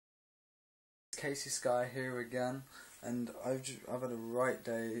Casey Sky here again, and I've had a right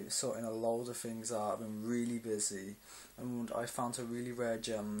day sorting a load of things out. I've been really busy, and I found a really rare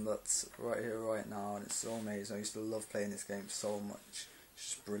gem that's right here right now, and it's so amazing. I used to love playing this game so much.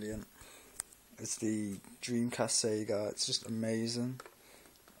 It's just brilliant. It's the Dreamcast Sega. It's just amazing.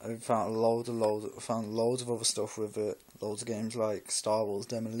 I found loads of other stuff with it. Loads of games like Star Wars,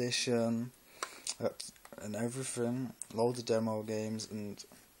 Demolition, and everything. Loads of demo games, and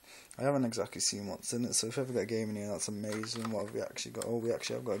I haven't exactly seen what's in it. So if I ever get a game in here, that's amazing. What have we actually got? Oh, we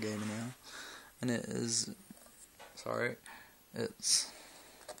actually have got a game in here, and it is. Sorry, it's.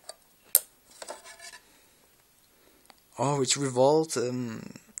 Oh, it's Revolt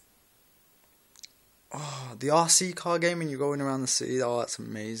and. Oh, the RC car game and you're going around the city. Oh, that's an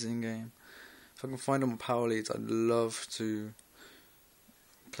amazing game. If I can find on Power Leads, I'd love to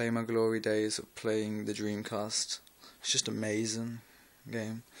play my glory days of playing the Dreamcast. It's just amazing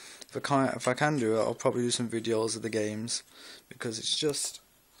game. If I can do it, I'll probably do some videos of the games because it's just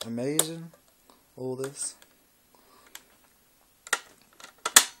amazing. All this.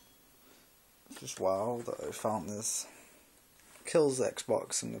 It's just wow that I found this. Kills the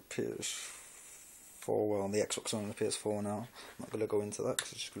Xbox and the PS4. Well, on the Xbox One and the PS4 now. I'm not going to go into that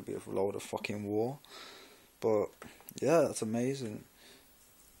because it's just going to be a load of fucking war. But, yeah, that's amazing.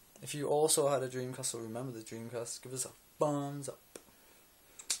 If you also had a Dreamcast or remember the Dreamcast, give us a thumbs up.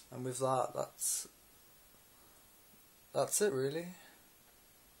 And with that, that's it really.